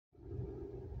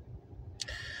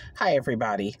Hi,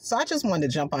 everybody. So I just wanted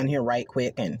to jump on here right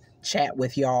quick and chat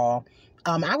with y'all.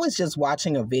 I was just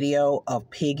watching a video of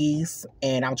piggies,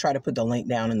 and I'll try to put the link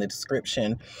down in the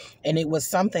description. And it was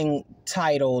something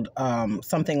titled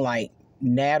something like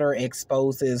Nader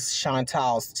exposes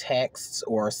Chantal's texts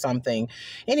or something.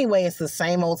 Anyway, it's the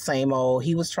same old, same old.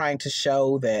 He was trying to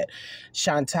show that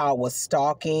Chantal was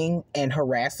stalking and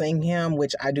harassing him,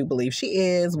 which I do believe she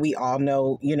is. We all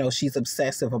know, she's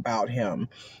obsessive about him.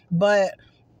 But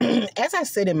as I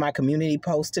said in my community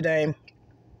post today,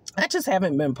 I just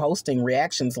haven't been posting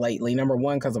reactions lately. Number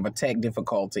one, because of a tech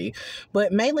difficulty,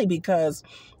 but mainly because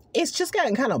it's just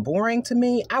gotten kind of boring to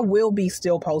me. I will be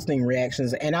still posting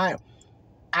reactions, and I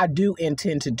do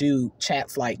intend to do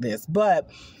chats like this, but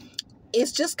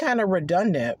it's just kind of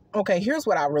redundant. Okay, here's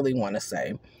what I really want to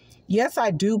say. Yes, I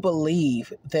do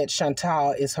believe that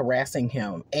Chantal is harassing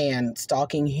him and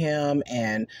stalking him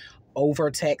and over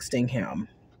texting him.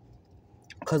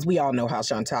 Because we all know how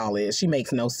Chantal is. She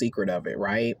makes no secret of it,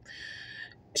 right?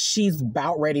 She's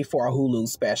about ready for a Hulu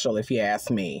special, if you ask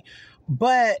me.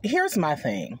 But here's my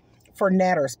thing. For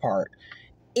Nader's part,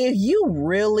 if you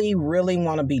really, really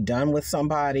want to be done with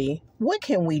somebody, what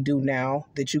can we do now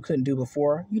that you couldn't do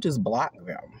before? You just block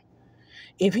them.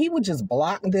 If he would just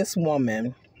block this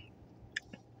woman,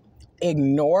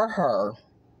 ignore her.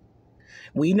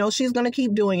 We know she's going to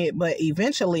keep doing it, but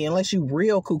eventually, unless you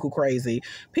real cuckoo crazy,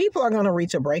 people are going to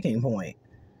reach a breaking point.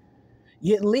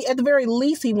 At the very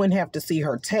least, he wouldn't have to see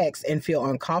her text and feel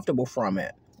uncomfortable from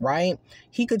it, right?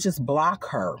 He could just block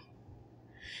her.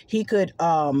 He could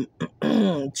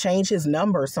change his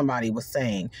number, somebody was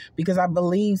saying, because I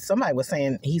believe somebody was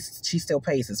saying she still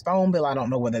pays his phone bill. I don't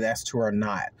know whether that's true or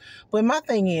not. But my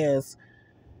thing is,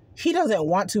 he doesn't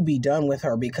want to be done with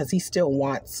her because he still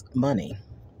wants money.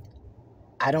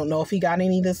 I don't know if he got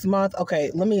any this month.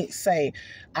 Okay, let me say,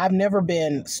 I've never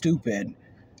been stupid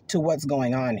to what's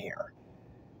going on here.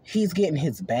 He's getting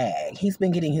his bag. He's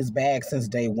been getting his bag since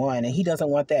day one, and he doesn't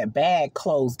want that bag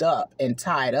closed up and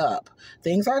tied up.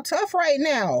 Things are tough right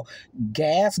now.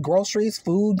 Gas, groceries,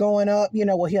 food going up.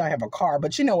 Well, he don't have a car,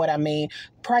 but you know what I mean.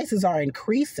 Prices are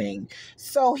increasing.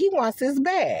 So he wants his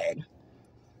bag.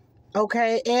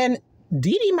 Okay, and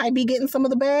Didi might be getting some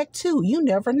of the bag too. You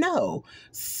never know.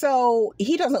 So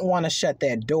he doesn't want to shut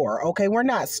that door. Okay, we're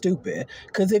not stupid.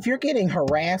 Because if you're getting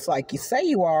harassed like you say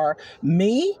you are,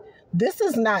 this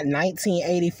is not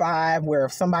 1985 where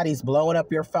if somebody's blowing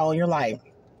up your phone, you're like,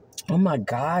 oh my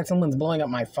God, someone's blowing up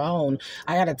my phone.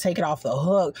 I got to take it off the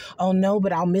hook. Oh no,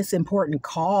 but I'll miss important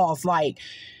calls. Like,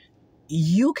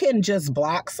 you can just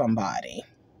block somebody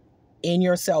in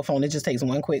your cell phone. It just takes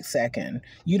one quick second.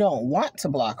 You don't want to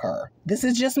block her. This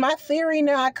is just my theory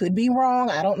now. I could be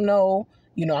wrong. I don't know.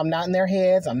 I'm not in their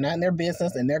heads. I'm not in their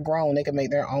business, and they're grown. They can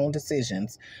make their own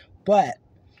decisions. But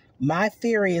my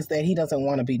theory is that he doesn't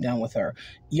want to be done with her.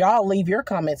 Y'all leave your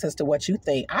comments as to what you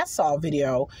think. I saw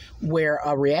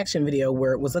a reaction video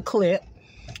where it was a clip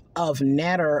of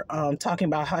Nader talking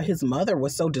about how his mother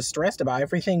was so distressed about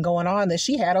everything going on that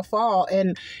she had a fall.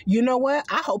 And you know what?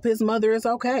 I hope his mother is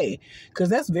okay, because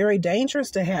that's very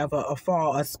dangerous to have a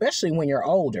fall, especially when you're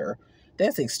older.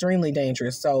 That's extremely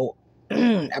dangerous. So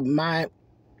my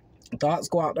thoughts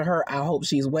go out to her. I hope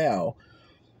she's well.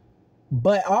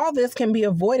 But all this can be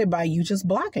avoided by you just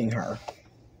blocking her.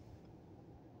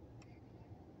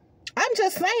 I'm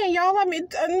just saying, y'all. I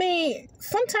mean,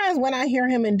 sometimes when I hear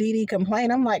him and Didi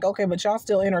complain, I'm like, okay, but y'all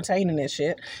still entertaining this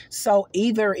shit. So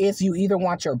you either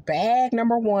want your bag,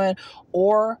 number one,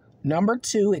 or number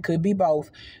two, it could be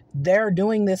both. They're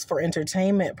doing this for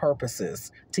entertainment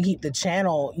purposes, to keep the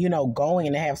channel, going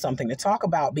and to have something to talk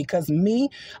about. Because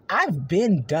I've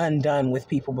been done with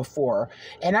people before,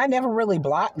 and I never really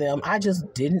blocked them. I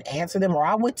just didn't answer them, or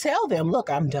I would tell them, look,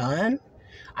 I'm done.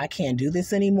 I can't do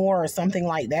this anymore, or something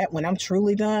like that. When I'm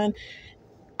truly done,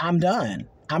 I'm done.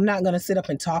 I'm not going to sit up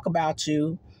and talk about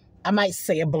you. I might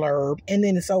say a blurb and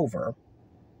then it's over.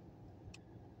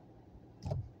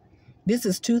 This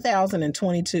is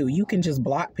 2022. You can just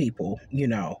block people,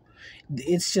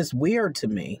 It's just weird to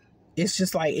me. It's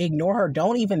just like, ignore her.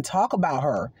 Don't even talk about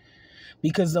her.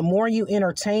 Because the more you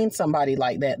entertain somebody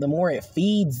like that, the more it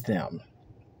feeds them.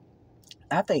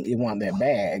 I think they want that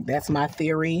bag. That's my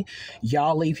theory.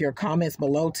 Y'all leave your comments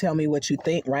below. Tell me what you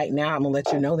think. Right now, I'm going to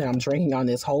let you know that I'm drinking on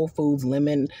this Whole Foods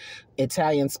lemon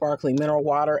Italian sparkling mineral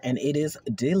water, and it is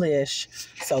delish.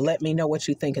 So let me know what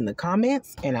you think in the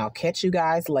comments, and I'll catch you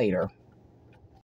guys later.